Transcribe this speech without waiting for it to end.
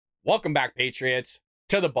Welcome back, Patriots,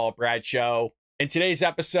 to the Ball Brad Show. In today's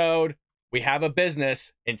episode, we have a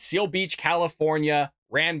business in Seal Beach, California,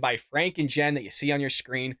 ran by Frank and Jen that you see on your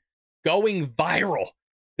screen, going viral.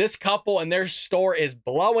 This couple and their store is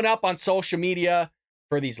blowing up on social media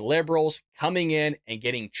for these liberals coming in and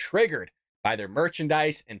getting triggered by their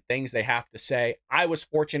merchandise and things they have to say. I was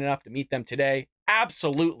fortunate enough to meet them today.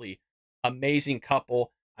 Absolutely amazing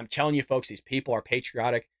couple. I'm telling you, folks, these people are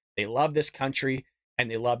patriotic. They love this country and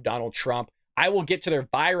they love Donald Trump. I will get to their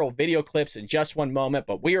viral video clips in just one moment,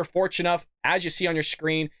 but we are fortunate enough, as you see on your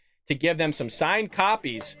screen, to give them some signed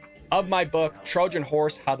copies of my book, Trojan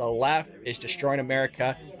Horse, How the Left is Destroying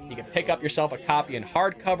America. You can pick up yourself a copy in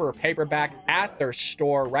hardcover or paperback at their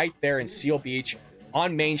store right there in Seal Beach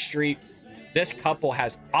on Main Street. This couple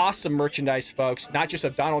has awesome merchandise, folks, not just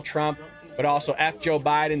of Donald Trump, but also F. Joe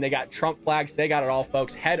Biden. They got Trump flags. They got it all,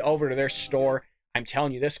 folks. Head over to their store. I'm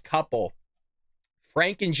telling you, this couple,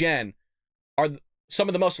 Frank and Jen, are some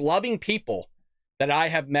of the most loving people that I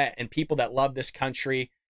have met and people that love this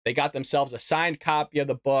country. They got themselves a signed copy of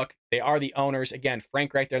the book. They are the owners. Again,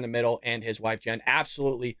 Frank right there in the middle and his wife, Jen.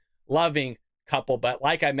 Absolutely loving couple. But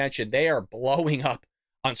like I mentioned, they are blowing up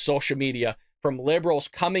on social media from liberals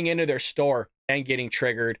coming into their store and getting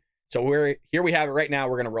triggered. So here we have it right now.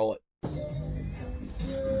 We're going to roll it.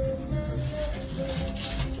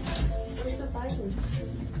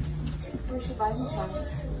 Where's the Biden flags?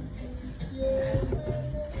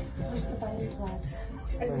 Where's the Biden flags?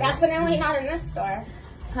 Definitely not in this store.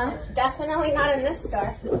 Huh? Definitely not in this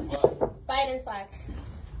store. Biden flags.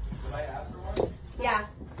 Did I ask for one? Yeah.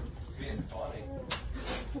 Being funny.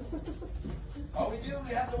 Oh, we do.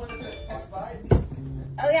 We have the one that says fuck Biden.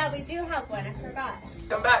 Oh yeah, we do have one. I forgot.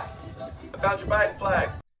 Come back. I found your Biden flag.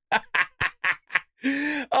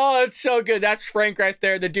 Oh, it's so good. That's Frank right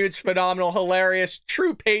there. The dude's phenomenal, hilarious,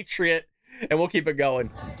 true patriot. And we'll keep it going.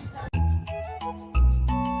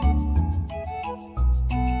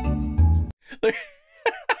 Look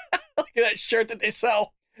at that shirt that they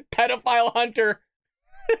sell. Pedophile Hunter.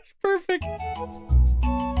 It's perfect.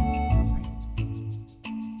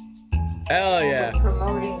 Hell yeah.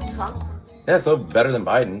 Promoting Trump? Yeah, so better than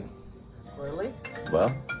Biden. Really?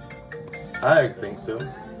 Well, I think so.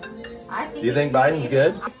 I think. Do you think Biden's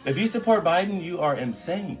good? If you support Biden, you are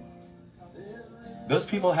insane. Those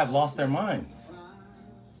people have lost their minds.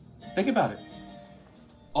 Think about it.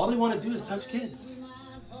 All they want to do is touch kids.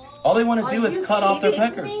 All they want to do is cut off their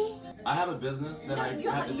peckers. I have a business that I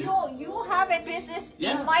have to do. You have a business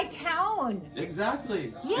Yeah. in my town.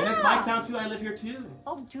 Exactly. Yeah. And it's my town too. I live here too.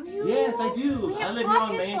 Oh, do you? Yes, I do. We I have live here on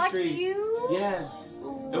pockets Main like Street. You? Yes.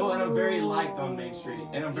 Oh, and I'm very liked on Main Street.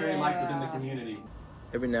 And I'm very liked within the community.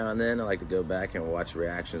 Every now and then I like to go back and watch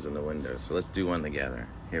reactions in the window. So let's do one together.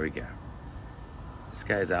 Here we go. This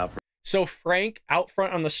guy's out for... So Frank out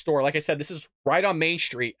front on the store, like I said, this is right on Main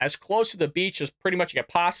Street, as close to the beach as pretty much you could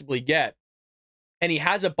possibly get. And he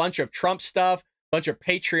has a bunch of Trump stuff, bunch of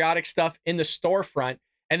patriotic stuff in the storefront.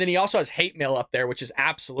 And then he also has hate mail up there, which is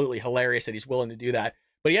absolutely hilarious that he's willing to do that.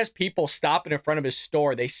 But he has people stopping in front of his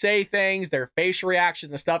store. They say things, their facial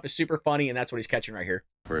reactions and stuff is super funny. And that's what he's catching right here.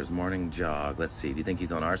 For his morning jog. Let's see. Do you think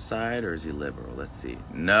he's on our side or is he liberal? Let's see.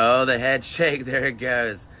 No, the head shake. There it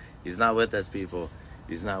goes. He's not with us, people.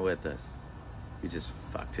 He's not with us. We just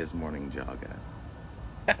fucked his morning jog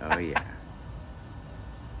up. Oh, yeah.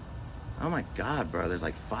 Oh, my God, bro. There's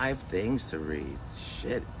like 5 things to read.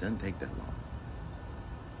 Shit. It doesn't take that long.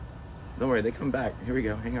 Don't worry. They come back. Here we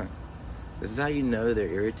go. Hang on. This is how you know they're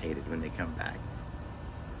irritated when they come back.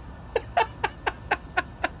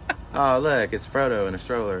 Oh, look. It's Frodo in a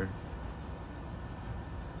stroller.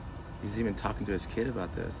 He's even talking to his kid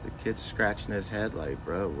about this. The kid's scratching his head like,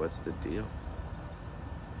 bro, what's the deal?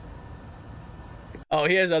 Oh,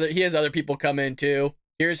 he has other people come in too.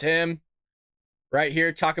 Here's him right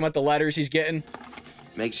here talking about the letters he's getting.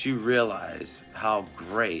 Makes you realize how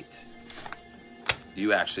great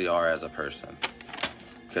you actually are as a person.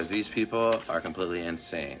 Because these people are completely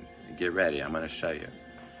insane. Get ready, I'm gonna show you.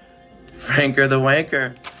 Franker the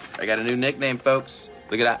Wanker. I got a new nickname, folks.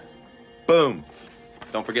 Look at that. Boom.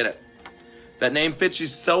 Don't forget it. That name fits you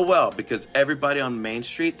so well because everybody on Main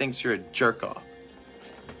Street thinks you're a jerk-off.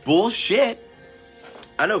 Bullshit.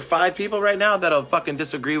 I know 5 people right now that'll fucking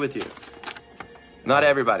disagree with you. Not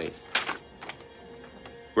everybody.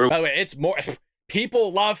 By the way, it's more...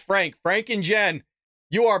 People love Frank. Frank and Jen,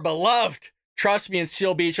 you are beloved. Trust me, in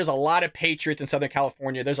Seal Beach, there's a lot of patriots in Southern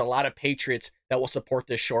California. There's a lot of patriots that will support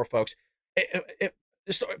this shore, folks.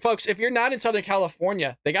 Folks, if you're not in Southern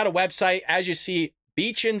California, they got a website, as you see,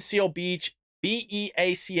 Beachin, Seal Beach,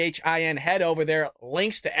 Beachin. Head over there.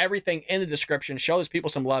 Links to everything in the description. Show those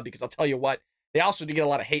people some love because I'll tell you what, They also do get a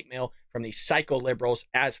lot of hate mail from these psycho liberals,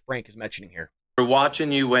 as Frank is mentioning here. We're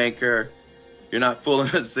watching you, wanker. You're not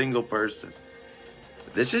fooling a single person.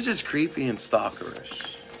 This is just creepy and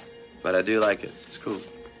stalkerish. But I do like it. It's cool.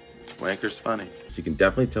 Wanker's funny. So you can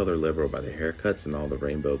definitely tell they're liberal by the haircuts and all the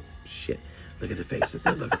rainbow shit. Look at the faces.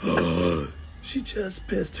 They look, oh, she just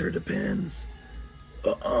pissed her Depends.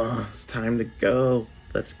 It's time to go.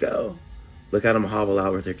 Let's go. Look at them hobble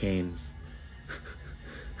out with their canes.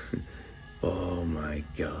 Oh my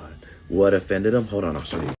God. What offended them? Hold on, I'll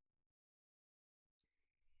show you.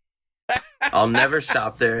 I'll never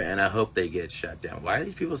shop there, and I hope they get shut down. Why are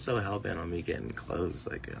these people so hell-bent on me getting clothes?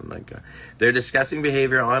 Like, I'm like, their disgusting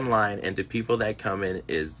behavior online and to people that come in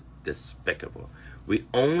is despicable. We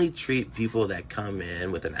only treat people that come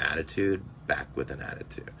in with an attitude back with an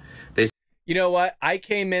attitude. You know what? I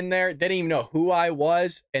came in there, they didn't even know who I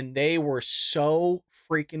was, and they were so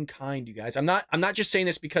freaking kind, you guys. I'm not just saying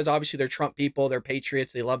this because obviously they're Trump people, they're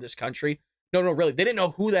patriots, they love this country. No, really. They didn't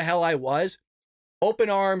know who the hell I was.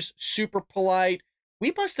 Open arms, super polite.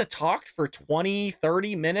 We must have talked for 20,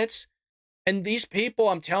 30 minutes. And these people,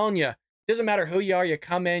 I'm telling you, doesn't matter who you are, you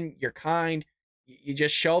come in, you're kind. You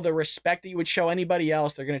just show the respect that you would show anybody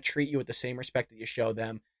else. They're going to treat you with the same respect that you show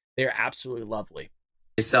them. They're absolutely lovely.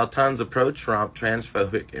 They sell tons of pro-Trump,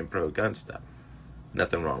 transphobic, and pro-gun stuff.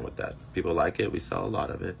 Nothing wrong with that. People like it. We sell a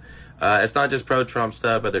lot of it. It's not just pro-Trump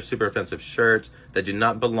stuff, but they're super offensive shirts that do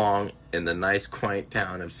not belong in the nice, quaint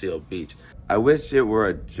town of Seal Beach. I wish it were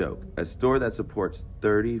a joke. A store that supports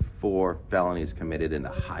 34 felonies committed in the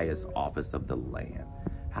highest office of the land.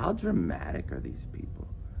 How dramatic are these people?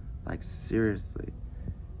 Like, seriously.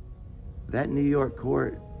 That New York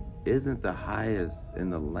court isn't the highest in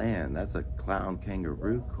the land. That's a clown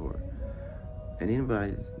kangaroo court. And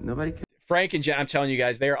nobody can. Frank and Jen, I'm telling you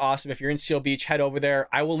guys, they're awesome. If you're in Seal Beach, head over there.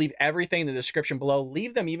 I will leave everything in the description below.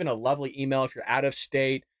 Leave them even a lovely email if you're out of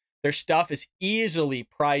state. Their stuff is easily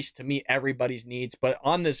priced to meet everybody's needs. But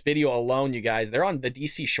on this video alone, you guys, they're on the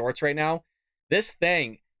DC Shorts right now. This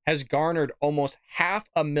thing has garnered almost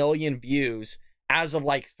 500,000 views as of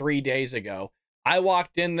like 3 days ago. I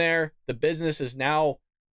walked in there. The business is now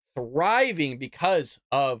thriving because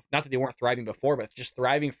of, not that they weren't thriving before, but just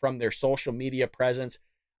thriving from their social media presence.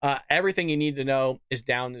 Everything you need to know is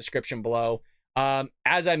down in the description below.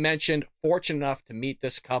 As I mentioned, fortunate enough to meet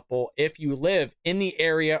this couple. If you live in the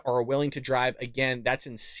area or are willing to drive, again, that's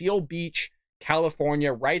in Seal Beach,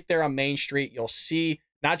 California, right there on Main Street. You'll see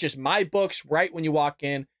not just my books right when you walk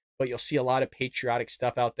in, but you'll see a lot of patriotic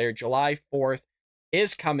stuff out there. July 4th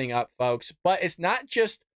is coming up, folks, but it's not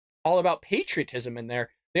just all about patriotism in there.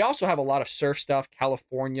 They also have a lot of surf stuff,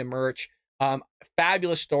 California merch.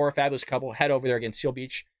 Fabulous store, fabulous couple. Head over there again, Seal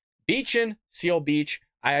Beach. Beachin, Seal Beach.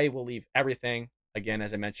 I will leave everything, again,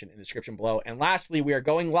 as I mentioned, in the description below. And lastly, we are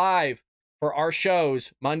going live for our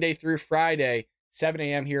shows Monday through Friday, 7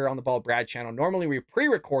 a.m. here on the Bald Brad channel. Normally, we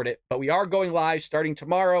pre-record it, but we are going live starting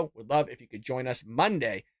tomorrow. Would love if you could join us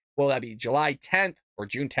Monday. Will that be July 10th or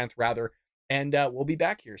June 10th, rather? And we'll be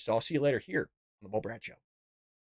back here. So I'll see you later here on the Bald Brad Show.